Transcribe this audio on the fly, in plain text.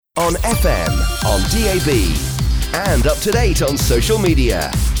On FM, on DAB, and up to date on social media.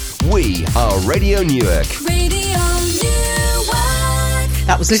 We are Radio Newark. Radio Newark.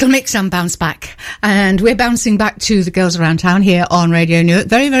 That was Little Mix and Bounce Back. And we're bouncing back to the Girls Around Town here on Radio Newark.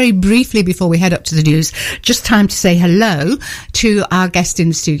 Very, very briefly before we head up to the news, just time to say hello to our guest in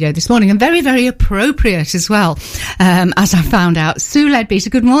the studio this morning. And very, very appropriate as well, as I found out. Sue Leadbeater.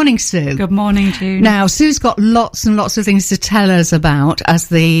 Good morning, Sue. Good morning, June. Now, Sue's got lots and lots of things to tell us about as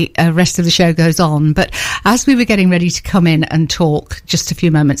the rest of the show goes on. But as we were getting ready to come in and talk just a few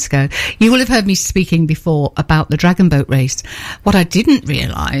moments ago, you will have heard me speaking before about the Dragon Boat Race. What I didn't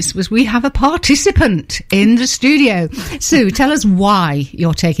realise was we have a participant in the studio. Sue, tell us why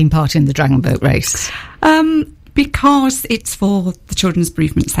you're taking part in the Dragon Boat Race. Because it's for the Children's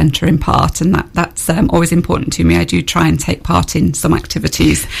Bereavement Centre in part, and that's always important to me. I do try and take part in some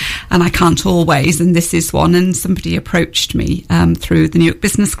activities, and I can't always, and this is one. And somebody approached me through the Newark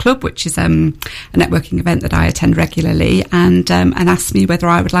Business Club, which is a networking event that I attend regularly, and asked me whether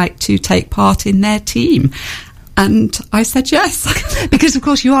I would like to take part in their team. And I said yes. Because, of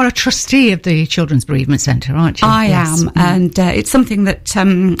course, you are a trustee of the Children's Bereavement Centre, aren't you? I am, and it's something that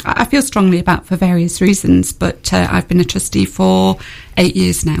I feel strongly about for various reasons, but I've been a trustee for 8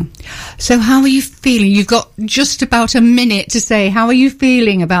 years now. So how are you feeling? You've got just about a minute to say, how are you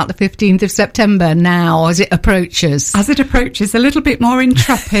feeling about the 15th of September now as it approaches? As it approaches, a little bit more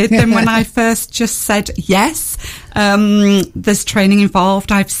intrepid than when I first just said yes. There's training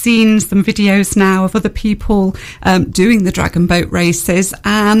involved. I've seen some videos now of other people doing the Dragon Boat races,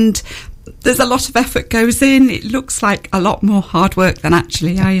 and there's a lot of effort goes in. It looks like a lot more hard work than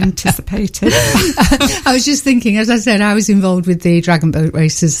actually I anticipated. I was just thinking, as I said, I was involved with the Dragon Boat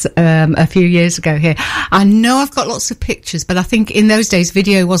races a few years ago here. I know I've got lots of pictures, but I think in those days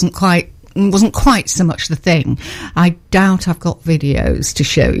video wasn't quite so much the thing. I doubt I've got videos to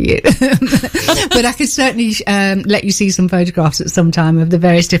show you, but I could certainly let you see some photographs at some time of the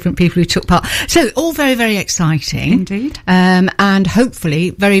various different people who took part. So all very, very exciting. Indeed. And hopefully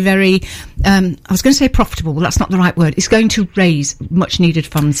very, very, I was going to say profitable, but that's not the right word. It's going to raise much needed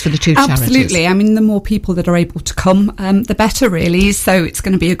funds for the two charities. Absolutely. I mean, the more people that are able to come, the better, really. So it's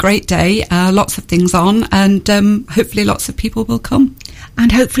going to be a great day, lots of things on, and hopefully lots of people will come. And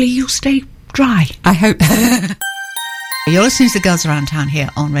hopefully you'll stay dry. I hope so. You're listening to the Girls Around Town here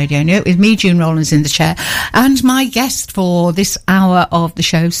on Radio Newark with me, June Rowlands, in the chair, and my guest for this hour of the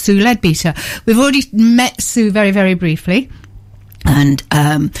show, Sue Leadbeater. We've already met Sue very, very briefly, and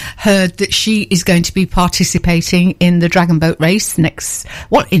heard that she is going to be participating in the Dragon Boat Race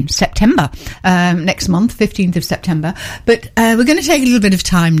in September, next month, 15th of September. But we're going to take a little bit of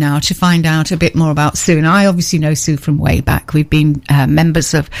time now to find out a bit more about Sue. And I obviously know Sue from way back. We've been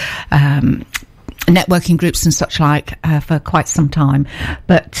members of networking groups and such like for quite some time.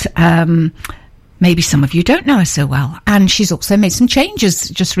 But maybe some of you don't know her so well. And she's also made some changes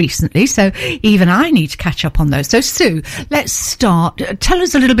just recently, so even I need to catch up on those. So, Sue, let's start. Tell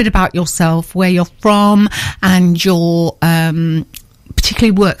us a little bit about yourself, where you're from, and your particularly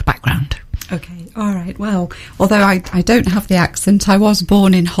work background. Okay, all right. Well, although I don't have the accent, I was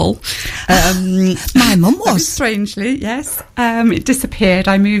born in Hull. My mum was. Strangely, yes. It disappeared.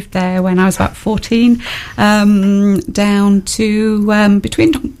 I moved there when I was about 14, down to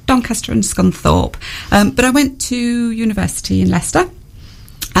between Doncaster and Scunthorpe. But I went to university in Leicester.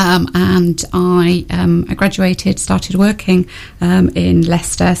 And I graduated, started working in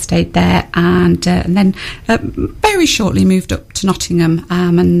Leicester, stayed there, and then very shortly moved up to Nottingham.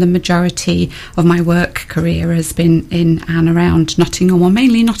 And the majority of my work career has been in and around Nottingham, or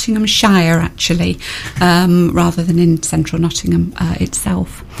mainly Nottinghamshire, actually, rather than in central Nottingham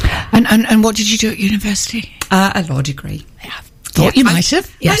itself. And what did you do at university? A law degree. Yeah. Thought you might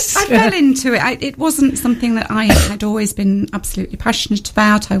have. Yes. I fell into it. It wasn't something that I had always been absolutely passionate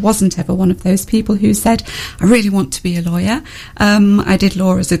about. I wasn't ever one of those people who said, I really want to be a lawyer. I did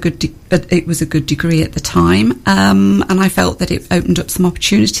law as it was a good degree at the time. And I felt that it opened up some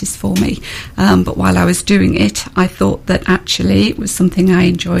opportunities for me. But while I was doing it, I thought that actually it was something I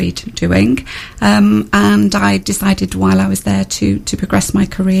enjoyed doing. And I decided while I was there to progress my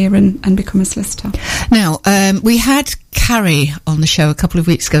career and become a solicitor. Now, we had Carrie on the show a couple of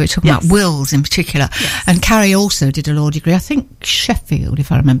weeks ago. We talked about wills in particular. Yes. And Carrie also did a law degree, I think Sheffield, if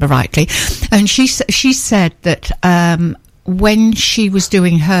I remember rightly. And she said that when she was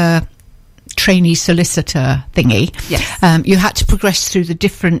doing her trainee solicitor thingy, you had to progress through the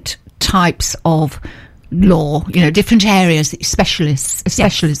different types of law, different areas,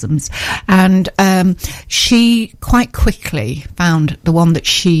 specialisms. And she quite quickly found the one that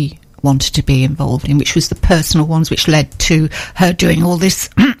she wanted to be involved in, which was the personal ones, which led to her doing all this,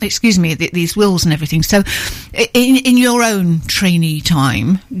 excuse me, these wills and everything. So in your own trainee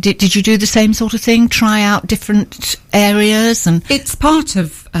time, did you do the same sort of thing, try out different areas? And it's part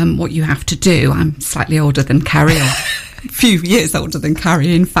of what you have to do. I'm slightly older than Carrie, or a few years older than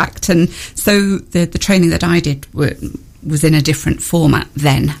Carrie, in fact. And so the training that I did was in a different format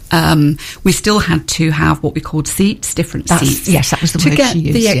then. We still had to have what we called seats, different seats. Yes, that was the word to get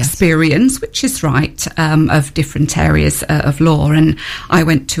the experience, which is right, of different areas of law. And I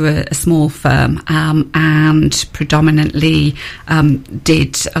went to a small firm and predominantly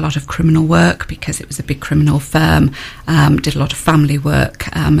did a lot of criminal work, because it was a big criminal firm. Did a lot of family work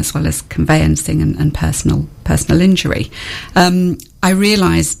as well as conveyancing and personal injury. I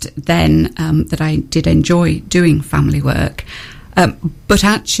realised then that I did enjoy doing family work, but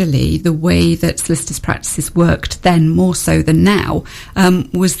actually the way that solicitors' practices worked then, more so than now,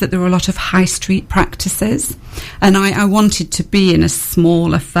 was that there were a lot of high street practices, and I wanted to be in a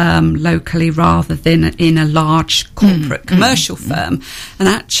smaller firm locally rather than in a large corporate commercial firm. And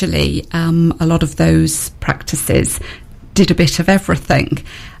actually a lot of those practices did a bit of everything.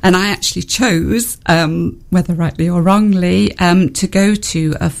 And I actually chose, whether rightly or wrongly, to go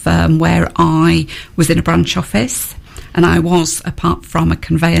to a firm where I was in a branch office, and I was, apart from a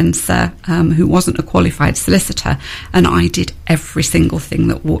conveyancer who wasn't a qualified solicitor, and I did every single thing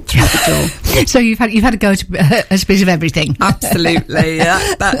that walked through the door. So you've had to go to a bit of everything. Absolutely.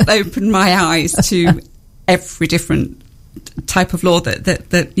 That opened my eyes to every different type of law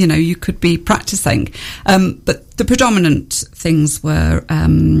that you know you could be practicing, but the predominant things were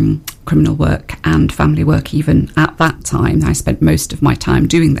criminal work and family work. Even at that time, I spent most of my time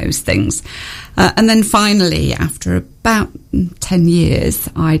doing those things, and then finally, after about 10 years,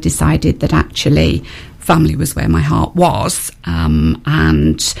 I decided that actually family was where my heart was,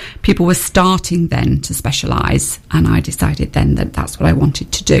 and people were starting then to specialise, and I decided then that that's what I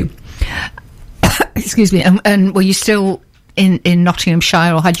wanted to do. Excuse me, and were you still in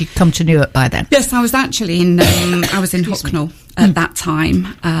Nottinghamshire, or had you come to Newark by then? Yes, I was actually in Hucknall at that time.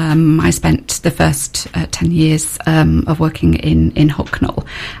 I spent the first 10 years of working in Hucknall,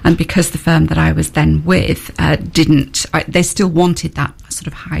 and because the firm that I was then with they still wanted that sort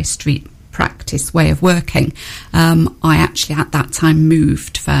of high street practice way of working, I actually at that time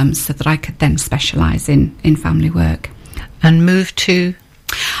moved firms so that I could then specialise in family work. And moved to?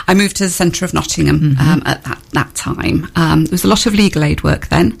 I moved to the centre of Nottingham at that time. There was a lot of legal aid work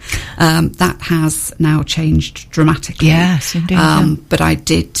then. That has now changed dramatically. Yes, indeed. But I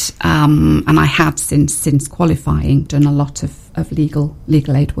did, and I had since qualifying, done a lot of legal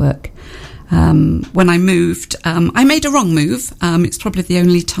aid work. When I moved, I made a wrong move. It's probably the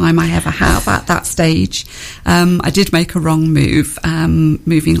only time I ever have at that stage. I did make a wrong move,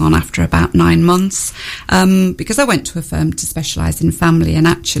 moving on after about 9 months, because I went to a firm to specialise in family, and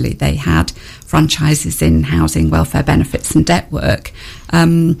actually they had franchises in housing, welfare benefits and debt work.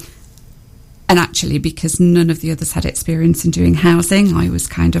 And actually, because none of the others had experience in doing housing, I was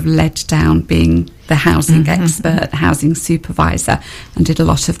kind of led down being the housing expert, the housing supervisor, and did a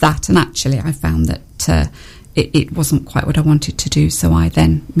lot of that. And actually, I found that it wasn't quite what I wanted to do, so I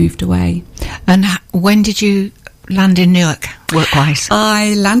then moved away. And when did you land in Newark, work-wise?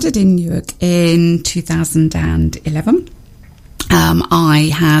 I landed in Newark in 2011.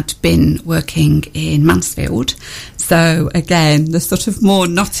 I had been working in Mansfield, so again, the sort of more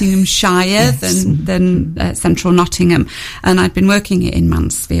Nottinghamshire than central Nottingham, and I'd been working in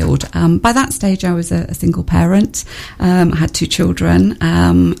Mansfield. By that stage, I was a single parent. I had 2 children,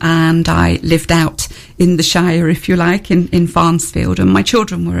 and I lived out in the Shire, if you like, in Farnsfield, and my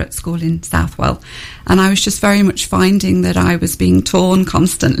children were at school in Southwell, and I was just very much finding that I was being torn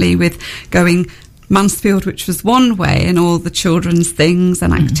constantly with going Mansfield, which was one way, and all the children's things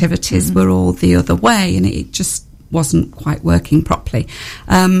and activities were all the other way, and it just wasn't quite working properly.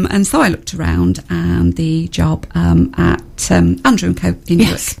 And so I looked around, and the job at Andrew & Co in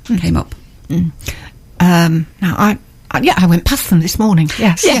Newark came up. Now, I went past them this morning.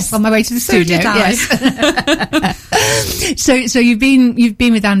 Yes, on my way to the studio. Yes. So you've been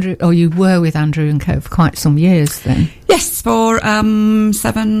with Andrew, or you were with Andrew & Co for quite some years then. Yes, for 7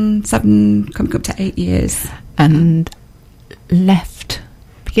 coming up to 8 years, and left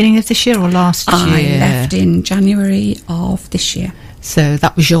beginning of this year or last year? I left in January of this year. So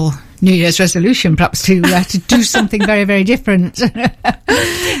that was your New Year's resolution, perhaps to do something very, very different.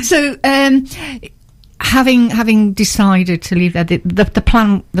 So. Having decided to leave there, the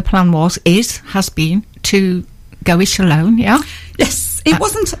plan has been to go it alone, yeah? Yes, it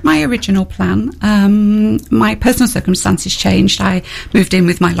wasn't my original plan. My personal circumstances changed. I moved in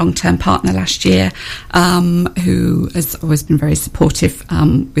with my long-term partner last year, who has always been very supportive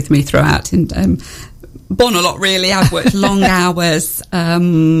with me throughout, and born a lot, really. I've worked long hours,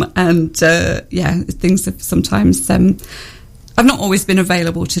 and things have sometimes... I've not always been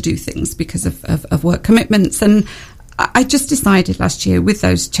available to do things because of work commitments, and I just decided last year, with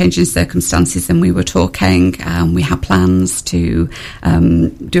those changing circumstances, and we were talking, we had plans to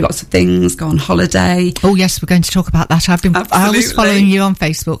do lots of things, go on holiday. Oh yes, we're going to talk about that. I was following you on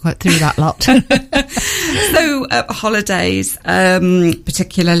Facebook through that lot. So holidays,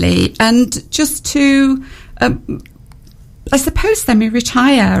 particularly, and just to, I suppose,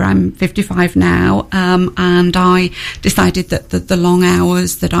 semi-retire. I'm 55 now, and I decided that the long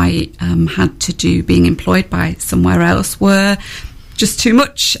hours that I had to do being employed by somewhere else were just too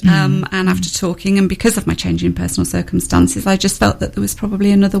much. And after talking, and because of my changing personal circumstances, I just felt that there was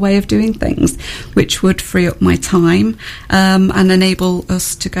probably another way of doing things which would free up my time and enable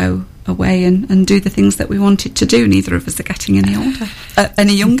us to go away and do the things that we wanted to do. Neither of us are getting any younger.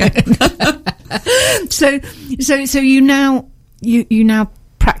 So you now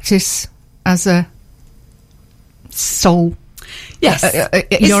practice as a sole. Yes,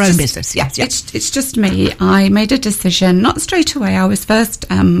 your own business. Yes, it's just me. I made a decision, not straight away. I was first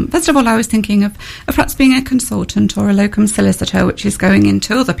of all, I was thinking of perhaps being a consultant or a locum solicitor, which is going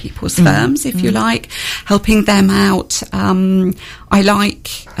into other people's firms, if you like, helping them out. I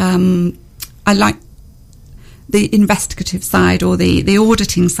like the investigative side, or the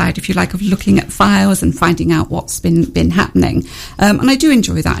auditing side, if you like, of looking at files and finding out what's been happening. And I do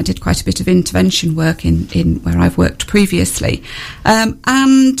enjoy that. I did quite a bit of intervention work in where I've worked previously.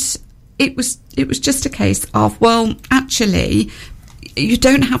 And it was just a case of, well, actually, you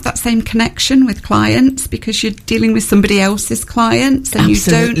don't have that same connection with clients because you're dealing with somebody else's clients, and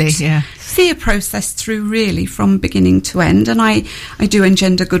Absolutely, you don't see a process through really from beginning to end. And I do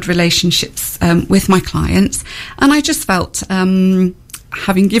engender good relationships with my clients, and I just felt,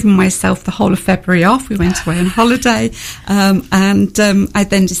 having given myself the whole of February off, we went away on holiday, and I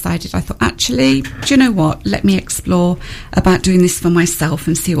then decided, I thought, actually, do you know what, let me explore about doing this for myself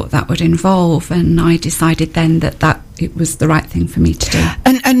and see what that would involve. And I decided then that it was the right thing for me to do.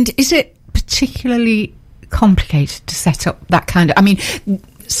 And is it particularly complicated to set up that kind of, I mean,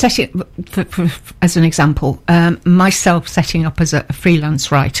 set it as an example, myself setting up as a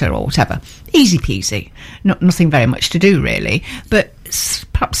freelance writer or whatever, easy peasy, nothing very much to do really, but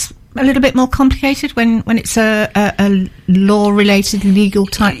perhaps a little bit more complicated when it's a law-related, legal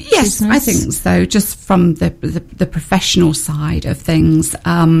type yes, business? I think so. Just from the professional side of things,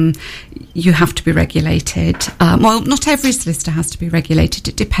 you have to be regulated. Well, not every solicitor has to be regulated.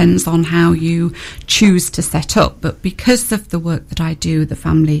 It depends on how you choose to set up. But because of the work that I do, the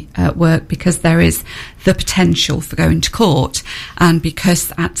family work, because there is the potential for going to court, and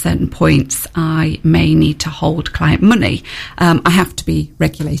because at certain points I may need to hold client money, I have to be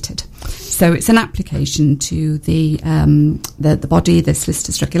regulated. So it's an application to the body, the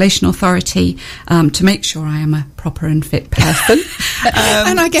Solicitors Regulation Authority, to make sure I am a proper and fit person.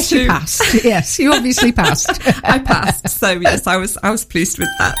 And I guess you passed. Yes, you obviously passed. I passed. So yes, I was pleased with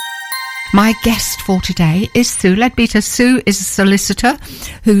that. My guest for today is Sue Leadbeater. Sue is a solicitor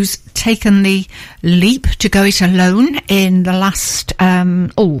who's taken the leap to go it alone in the last,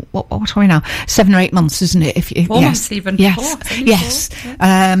 what are we now? 7 or 8 months, isn't it? Almost even. Yes, yes.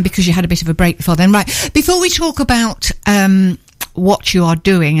 Because you had a bit of a break before then. Right. Before we talk about what you are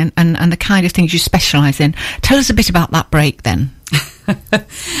doing and the kind of things you specialise in, tell us a bit about that break then.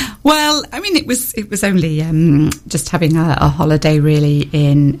 Well, I mean, it was only just having a holiday really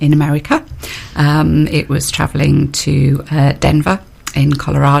in America. It was travelling to Denver in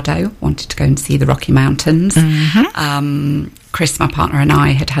Colorado. Wanted to go and see the Rocky Mountains. Mm-hmm. Chris, my partner, and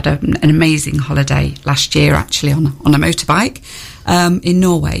I had an amazing holiday last year, actually on a motorbike in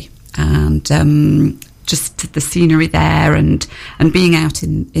Norway, and just the scenery there and being out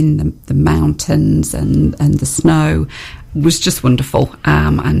in the mountains and the snow was just wonderful,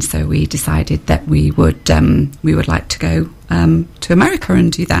 and so we decided that we would like to go to America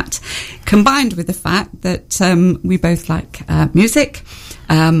and do that, combined with the fact that we both like music,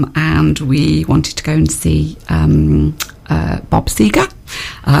 and we wanted to go and see Bob Seger.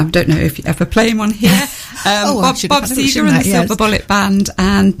 I don't know if you ever play him on here. Bob Seger and the Silver Bullet Band,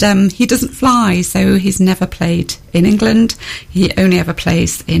 and he doesn't fly, so he's never played in England. He only ever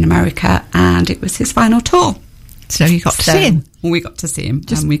plays in America, and it was his final tour. So you got to see him. We got to see him,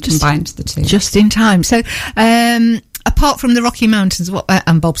 and we combined the two. Just in time. So apart from the Rocky Mountains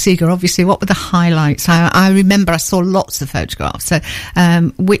and Bob Seger, obviously, what were the highlights? I remember I saw lots of photographs. So,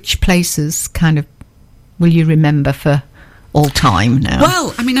 which places kind of will you remember for all time now?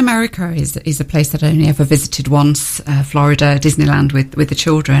 Well, I mean, America is a place that I only ever visited once. Florida, Disneyland with the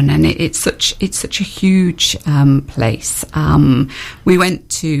children, and it's such a huge place. We went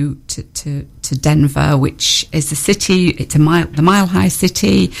to Denver, which is a city. It's the Mile High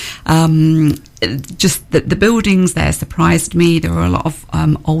City. Just the buildings there surprised me. There were a lot of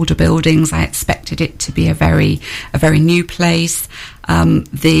older buildings. I expected it to be a very new place.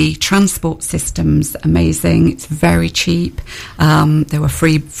 The transport system's amazing. It's very cheap. There were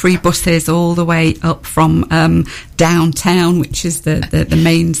free buses all the way up from downtown, which is the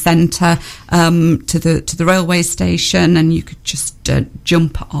main centre, to the railway station, and you could just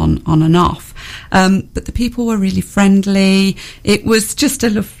jump on and off. But the people were really friendly. It was just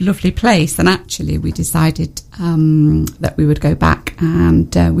a lovely place, and actually we decided that we would go back,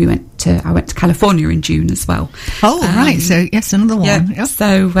 and I went to California in June as well. Oh, right. So yes, another one. Yeah. Yep.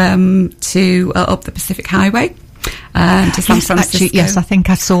 So to up the Pacific Highway. To San Francisco. Actually, yes, I think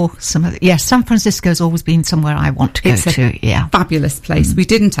I saw some of it. Yes, San Francisco's always been somewhere I want to go to. Yeah, fabulous place. We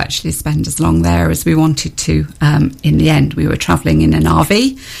didn't actually spend as long there as we wanted to. In the end, we were travelling in an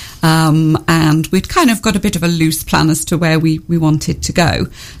RV, and we'd kind of got a bit of a loose plan as to where we wanted to go.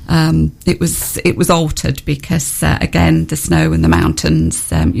 It was altered because again, the snow and the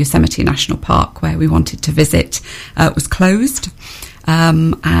mountains. Yosemite National Park, where we wanted to visit, was closed.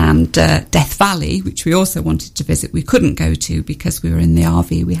 And Death Valley, which we also wanted to visit, we couldn't go to because we were in the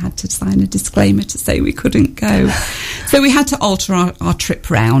RV. We had to sign a disclaimer to say we couldn't go. So we had to alter our trip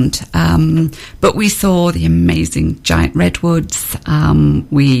round. But we saw the amazing giant redwoods.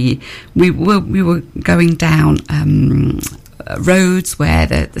 We were going down roads where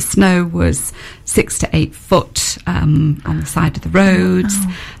the snow was 6 to 8 foot on the side of the roads.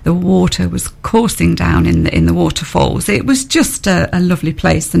 Oh. The water was coursing down in the waterfalls. It was just a lovely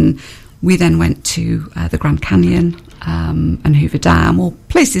place. And we then went to the Grand Canyon and Hoover Dam, all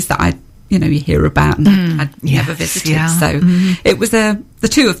places that you hear about and I'd never visited. Yeah. So it was the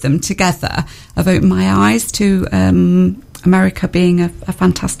two of them together have opened my eyes to America being a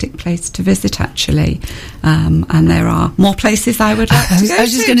fantastic place to visit, actually. And there are more places I would like to go to. I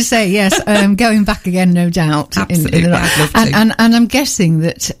was just going to say, yes, going back again, no doubt. Absolutely, I'd love to. And I'm guessing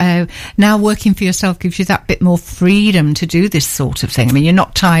that now working for yourself gives you that bit more freedom to do this sort of thing. I mean, you're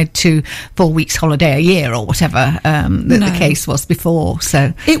not tied to 4 weeks holiday a year or whatever the case was before.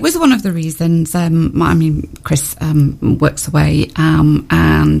 So it was one of the reasons. I mean, Chris works away,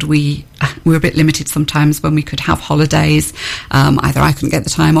 and we were a bit limited sometimes when we could have holidays. Either I couldn't get the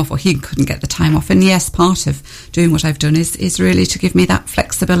time off or he couldn't get the time off. And yes, part of doing what I've done is really to give me that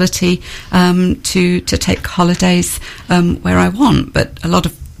flexibility to take holidays where I want. But a lot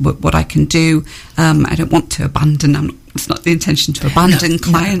of what I can do, I don't want to abandon. It's not the intention to abandon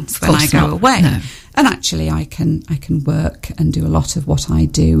clients when I go away. No. And actually, I can work and do a lot of what I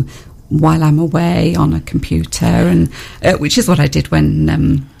do while I'm away on a computer, and which is what I did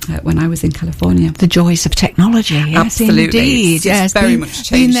when I was in California. The joys of technology, yes, absolutely. Indeed, it's very much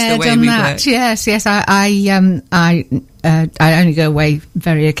changed the way we that. work. Yes. I only go away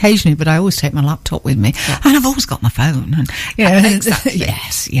very occasionally, but I always take my laptop with me, and I've always got my phone. And exactly.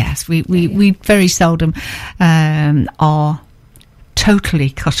 yes. We very seldom are totally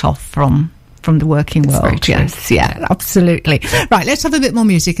cut off from the working world. Yes, yeah, absolutely. Right, let's have a bit more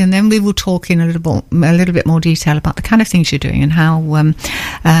music, and then we will talk in a little bit more detail about the kind of things you're doing and how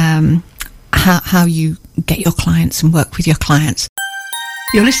you get your clients and work with your clients.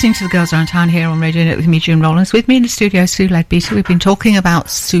 You're listening to The Girls Around Town here on Radio Net with me, June Rollins. With me in the studio, Sue Leadbeater. We've been talking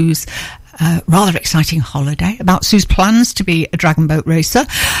about Sue's rather exciting holiday, about Sue's plans to be a dragon boat racer,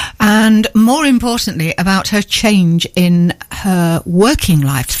 and more importantly about her change in her working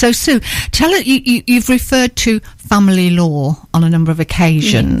life. So Sue, tell us, you've referred to family law on a number of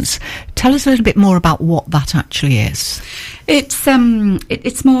occasions. Tell us a little bit more about what that actually is. It's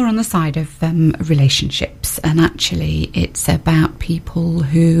more on the side of relationships, and actually it's about people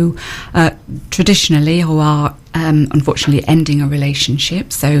who traditionally who are unfortunately ending a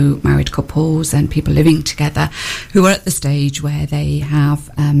relationship, so married couples and people living together who are at the stage where they have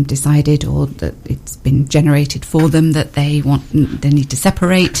decided, or that it's been generated for them, that they need to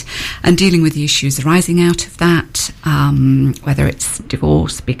separate, and dealing with the issues arising out of that, whether it's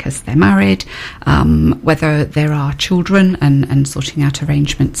divorce because they're married, whether there are children, and sorting out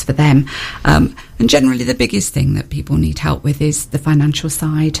arrangements for them. And generally the biggest thing that people need help with is the financial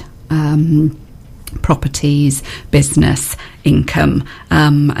side. properties, business, income,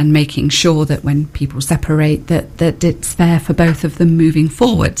 and making sure that when people separate that it's there for both of them moving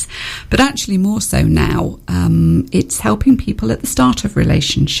forwards. But actually more so now, it's helping people at the start of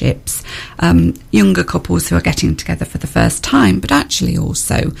relationships, younger couples who are getting together for the first time, but actually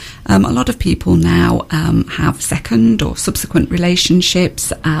also a lot of people now have second or subsequent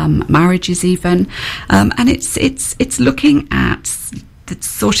relationships, marriages even, and it's looking at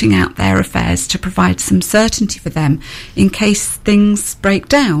sorting out their affairs to provide some certainty for them in case things break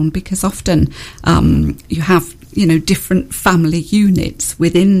down, because often you have different family units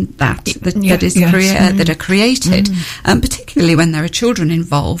within that are created, particularly when there are children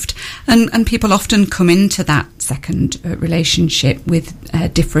involved, and people often come into that second relationship with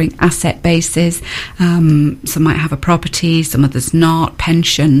differing asset bases. Some might have a property, some others not,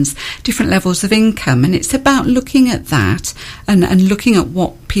 pensions, different levels of income, and it's about looking at that and looking at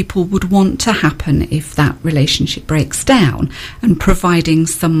what people would want to happen if that relationship breaks down, and providing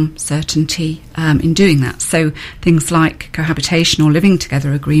some certainty in doing that. So things like cohabitation or living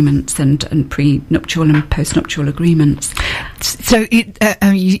together agreements and pre-nuptial and post-nuptial agreements. So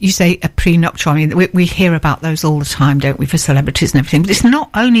you say a pre-nuptial. I mean, we hear about those all the time, don't we, for celebrities and everything? But it's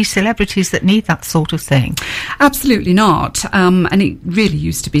not only celebrities that need that sort of thing. Absolutely not. And it really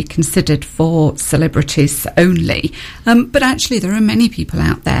used to be considered for celebrities only. But actually there are many people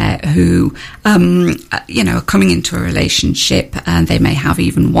out there who, are coming into a relationship, and they may have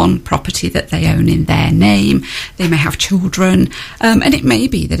even one property that they own in their name. They may have children, and it may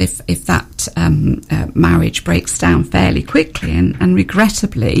be that if that marriage breaks down fairly quickly, and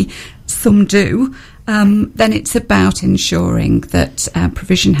regrettably some do, then it's about ensuring that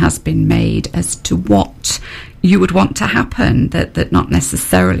provision has been made as to what you would want to happen, that not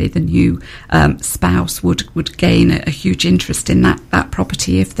necessarily the new spouse would gain a huge interest in that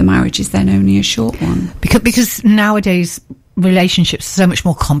property if the marriage is then only a short one. Because nowadays relationships are so much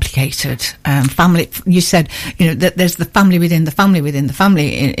more complicated. Family, you said, that there's the family within the family within the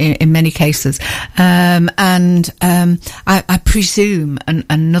family in many cases. I presume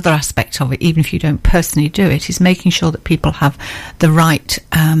another aspect of it, even if you don't personally do it, is making sure that people have the right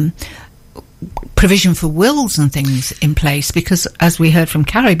provision for wills and things in place, because as we heard from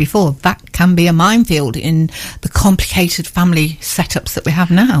Carrie before, that can be a minefield in the complicated family setups that we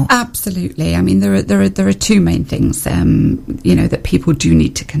have now. Absolutely. I mean, there are two main things that people do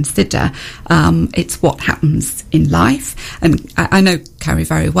need to consider. It's what happens in life, and I know Carrie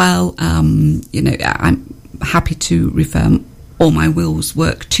very well. I'm happy to refer all my will's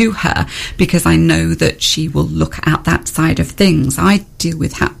work to her, because I know that she will look at that side of things. I deal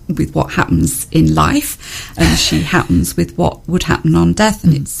with what happens in life, and she happens with what would happen on death.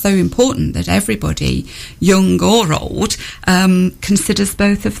 And it's so important that everybody, young or old, considers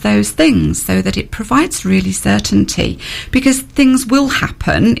both of those things, so that it provides really certainty, because things will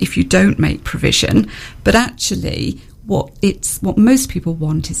happen if you don't make provision, but actually what most people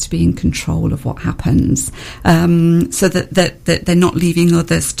want is to be in control of what happens, so that they're not leaving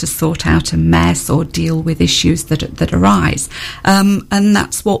others to sort out a mess or deal with issues that arise. And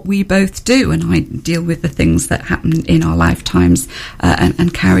that's what we both do. And I deal with the things that happen in our lifetimes,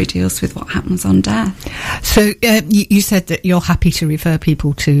 and Carrie deals with what happens on death. So you said that you're happy to refer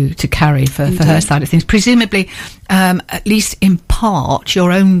people to Carrie for her side of things. Presumably, at least in part,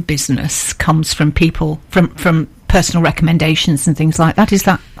 your own business comes from people, from personal recommendations and things like that. Is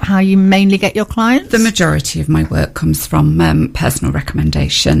that how you mainly get your clients? The majority of my work comes from personal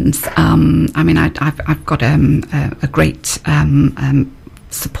recommendations. I mean, I've got a great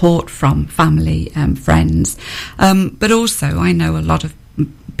support from family, friends, but also I know a lot of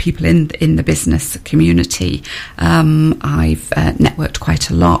people in the business community. I've networked quite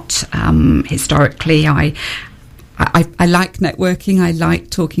a lot. Historically, I like networking. I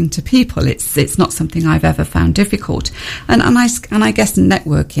like talking to people. It's not something I've ever found difficult. And I guess in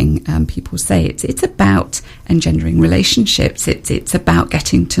networking, people say it's about engendering relationships. It's about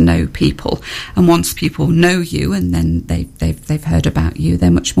getting to know people. And once people know you, and then they've heard about you, they're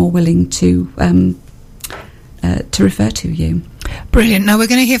much more willing to refer to you. Brilliant. Now we're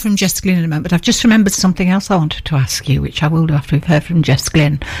going to hear from Jess Glynn in a moment, but I've just remembered something else I wanted to ask you, which I will do after we've heard from Jess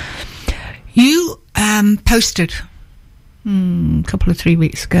Glynn. You posted a couple of 3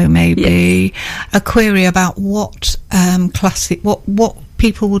 weeks ago, maybe, a query about what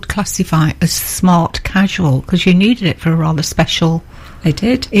people would classify as smart casual, because you needed it for a rather special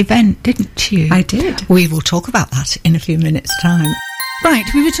event, didn't you? I did. We will talk about that in a few minutes' time. Right,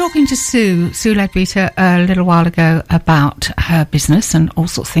 we were talking to Sue Leadbeater a little while ago about her business and all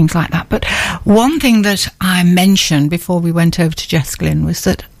sorts of things like that. But one thing that I mentioned before we went over to Jess Glynn was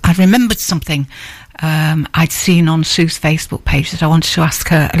that I remembered something I'd seen on Sue's Facebook page that I wanted to ask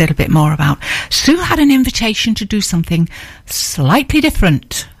her a little bit more about. Sue had an invitation to do something slightly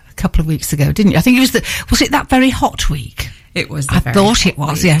different a couple of weeks ago, didn't you? I think it was it that very hot week? It was. I thought it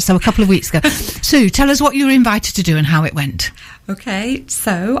was, yeah. So a couple of weeks ago. Sue, tell us what you were invited to do and how it went. Okay,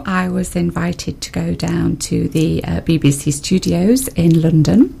 so I was invited to go down to the BBC studios in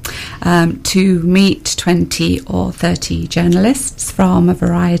London to meet 20 or 30 journalists from a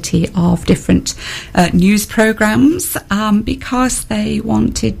variety of different news programmes because they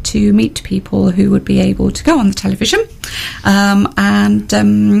wanted to meet people who would be able to go on the television and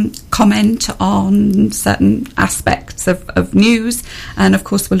comment on certain aspects of news. And of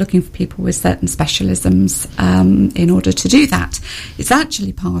course, we're looking for people with certain specialisms in order to do that. It's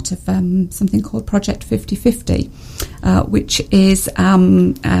actually part of something called Project 50/50, which is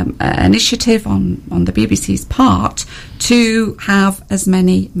an initiative on the BBC's part to have as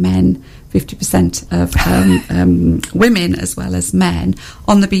many men, 50% of women as well as men,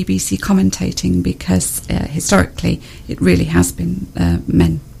 on the BBC commentating, because historically it really has been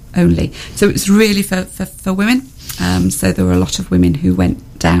men only. So it's really for women. So there were a lot of women who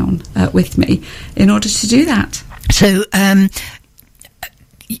went down with me in order to do that. So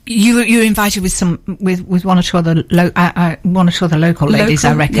you were invited with one or two other local ladies,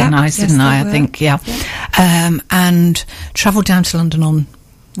 I recognise, yes, didn't I? I think, yeah. And travelled down to London on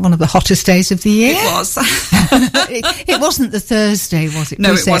one of the hottest days of the year. It was. it wasn't the Thursday, was it?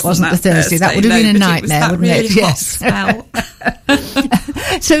 No, it wasn't the Thursday. That would have been a nightmare, wouldn't it? Yes.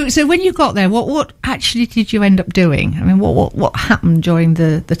 So when you got there, what actually did you end up doing? I mean, what happened during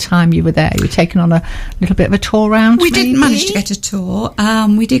the time you were there? You were taken on a little bit of a tour around? We didn't manage to get a tour.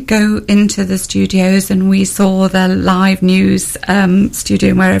 We did go into the studios and we saw the live news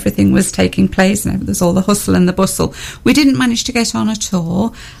studio where everything was taking place, and there's all the hustle and the bustle. We didn't manage to get on a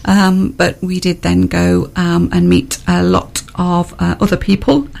tour, but we did then go and meet a lot of other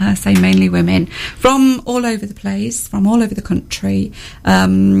people, say mainly women, from all over the place, from all over the country.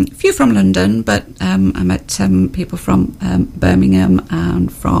 A few from London, but I met people from Birmingham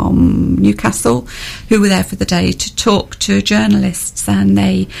and from Newcastle who were there for the day to talk to journalists, and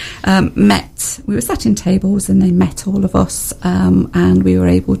they we were sat in tables and they met all of us, and we were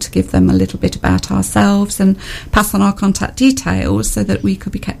able to give them a little bit about ourselves and pass on our contact details so that we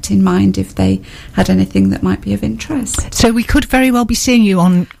could be kept in mind if they had anything that might be of interest. So we could very well be seeing you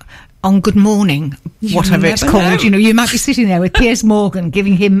on Good Morning, whatever it's called. Know. You know, you might be sitting there with Piers Morgan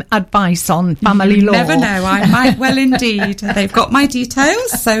giving him advice on family law. Never know. I might well indeed. They've got my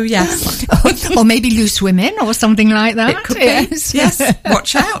details, so yes. Or maybe Loose Women or something like that. It could be. Yes.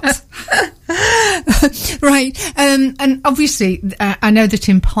 Watch out. Right. And obviously, I know that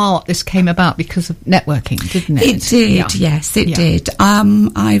in part this came about because of networking, didn't it? It did, yes, it did.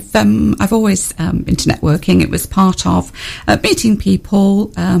 I've always been to networking. It was part of meeting people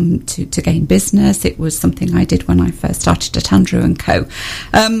to gain business. It was something I did when I first started at Andrew & Co.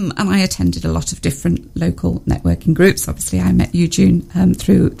 And I attended a lot of different local networking groups. Obviously, I met you, June,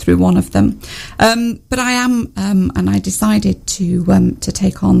 through one of them. But I am, and I decided to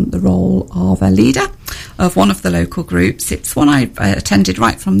take on the role of a leader of one of the local groups. It's one I've attended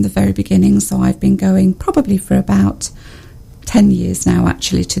right from the very beginning, so I've been going probably for about 10 years now,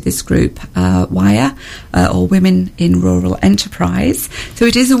 actually, to this group, WIRE, or Women in Rural Enterprise. So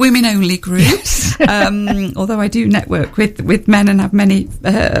it is a women-only group, yes. Although I do network with men and have many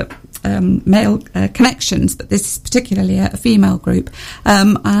male connections, but this is particularly a female group.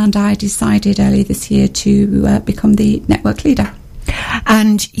 And I decided early this year to become the network leader.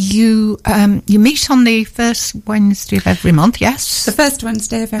 And you meet on the first Wednesday of every month, yes? The first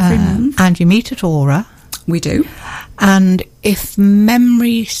Wednesday of every month. And you meet at Aura. We do. And if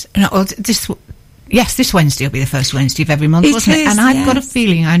memories... this Wednesday will be the first Wednesday of every month, wasn't it? And I've got a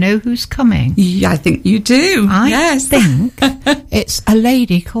feeling I know who's coming. Yeah, I think you do. I think it's a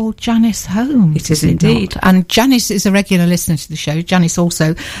lady called Janice Holmes. It is indeed. And Janice is a regular listener to the show. Janice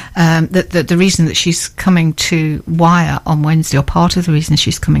also, the reason that she's coming to WIRE on Wednesday, or part of the reason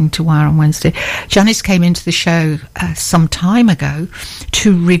she's coming to WIRE on Wednesday, Janice came into the show some time ago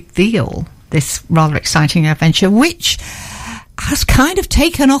to reveal this rather exciting adventure, which has kind of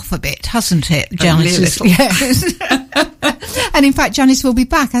taken off a bit, hasn't it, Janice? Only a little. Yes. And in fact, Janice will be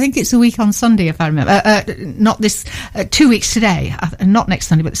back. I think it's a week on Sunday, if I remember. Not this, 2 weeks today, not next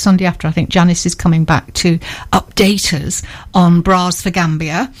Sunday, but the Sunday after. I think Janice is coming back to update us on Bras for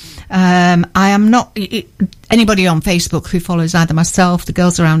Gambia. I am not... Anybody on Facebook who follows either myself, the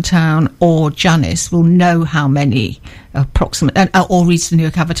Girls Around Town, or Janice will know how many approximate, or reads the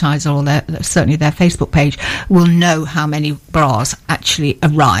Newark Advertiser, or certainly their Facebook page, will know how many bras actually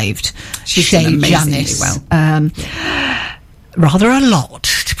arrived. She's done amazingly Janice, well. Rather a lot,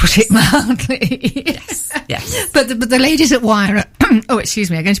 to put it mildly. Yes. But the ladies at Wire are, are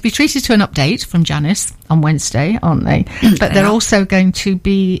going to be treated to an update from Janice on Wednesday, aren't they? But they're also going to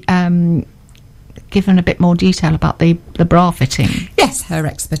be given a bit more detail about the bra fitting. Yes, her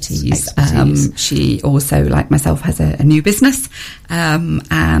expertise. She also, like myself, has a new business,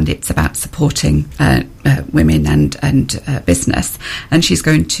 and it's about supporting women and business. And she's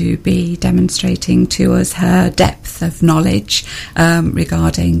going to be demonstrating to us her depth of knowledge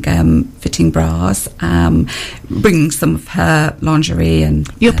regarding fitting bras, bringing some of her lingerie and...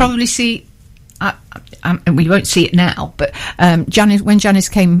 You'll probably see... we won't see it now, but when Janice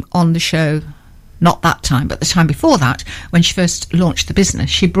came on the show... Not that time, but the time before that, when she first launched the business,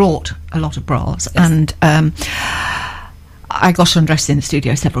 she brought a lot of bras, and I got undressed in the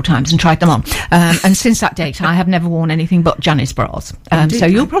studio several times and tried them on. And since that date, I have never worn anything but Janice bras. So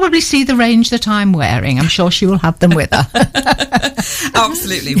you'll probably see the range that I'm wearing. I'm sure she will have them with her.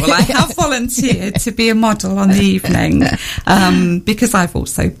 Absolutely. Well, I have volunteered to be a model on the evening because I've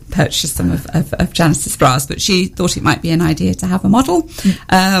also purchased some of Janice's bras, but she thought it might be an idea to have a model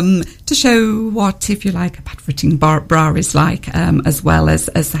to show what, if you like, a pad-fitting bra is like, as well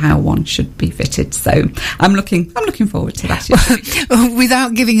as how one should be fitted. So I'm looking forward to that.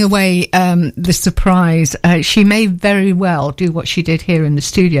 Without giving away the surprise, she may very well do what she did here in the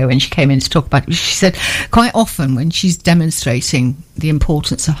studio when she came in to talk about it. She said quite often when she's demonstrating the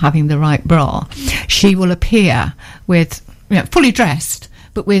importance of having the right bra, she will appear with, fully dressed,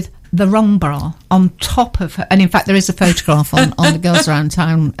 but with the wrong bra on top of her. And in fact, there is a photograph on the Girls Around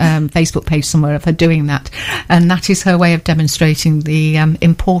Town Facebook page somewhere of her doing that. And that is her way of demonstrating the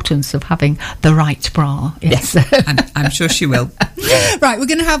importance of having the right bra. Yes, I'm sure she will. Right, we're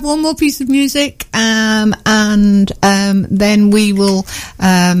going to have one more piece of music, and then we will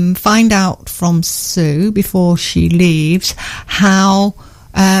find out from Sue before she leaves how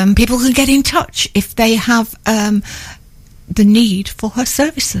people can get in touch if they have the need for her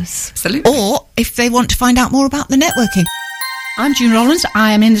services. Absolutely. Or if they want to find out more about the networking. I'm June Rollins.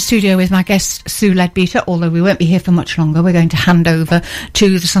 I am in the studio with my guest, Sue Leadbeater, although we won't be here for much longer. We're going to hand over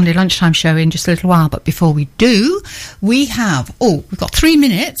to the Sunday Lunchtime Show in just a little while. But before we do, we've got 3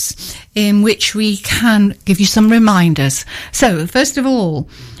 minutes in which we can give you some reminders. So, first of all,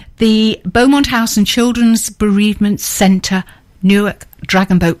 the Beaumont House and Children's Bereavement Centre Newark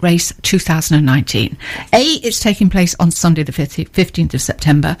Dragon Boat Race 2019. A, it's taking place on Sunday the 15th of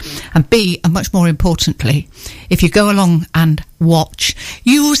September. And B, and much more importantly, if you go along and watch,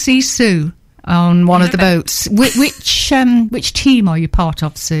 you will see Sue on one of the boats. Which team are you part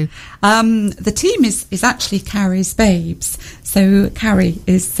of, Sue? The team is actually Carrie's Babes. So Carrie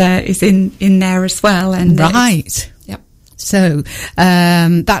is in there as well. And right. So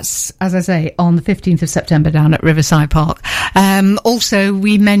that's, as I say, on the 15th of September down at Riverside Park. Also,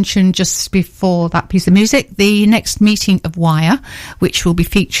 we mentioned just before that piece of music, the next meeting of Wire, which will be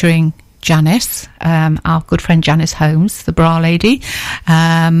featuring Janice, our good friend Janice Holmes, the bra lady.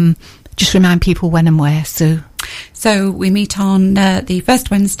 Just remind people when and where, Sue. So we meet on the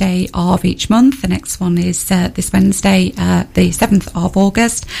first Wednesday of each month. The next one is this Wednesday, the 7th of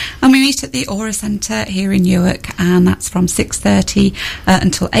August. And we meet at the Aura Centre here in Newark, and that's from 6:30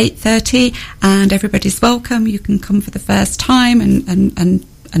 until 8:30. And everybody's welcome. You can come for the first time and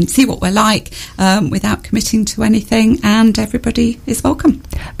see what we're like without committing to anything, and everybody is welcome.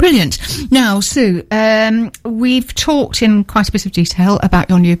 Brilliant. Now, Sue, we've talked in quite a bit of detail about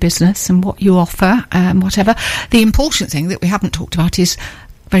your new business and what you offer, whatever. The important thing that we haven't talked about is,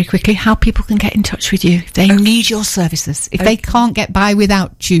 very quickly, how people can get in touch with you if they need your services, if they can't get by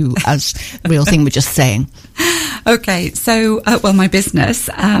without you, as Real Thing were just saying. Okay, so, my business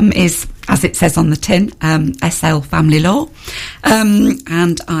is, as it says on the tin, SL Family Law,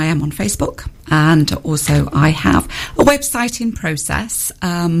 and I am on Facebook, and also I have a website in process,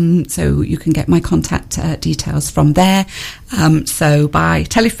 so you can get my contact details from there, so by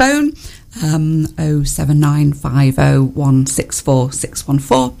telephone,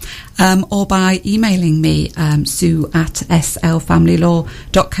 07950164614, or by emailing me,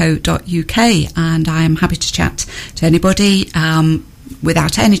 sue@slfamilylaw.co.uk, and I am happy to chat to anybody.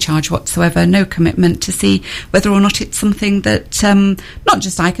 without any charge whatsoever, no commitment, to see whether or not it's something that not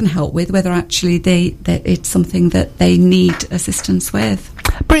just I can help with, whether actually it's something that they need assistance with.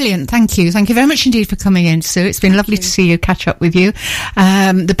 Brilliant. Thank you very much indeed for coming in, Sue. It's been lovely to see you, catch up with you.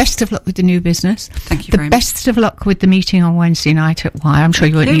 The best of luck with the new business. Thank you very much. The best of luck with the meeting on Wednesday night at Y. I'm sure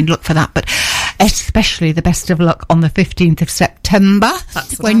you won't need to look for that, but especially the best of luck on the 15th of September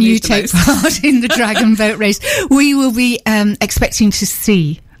when you take part in the Dragon Boat Race. We will be expecting to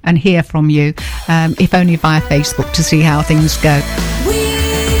see and hear from you, if only via Facebook, to see how things go.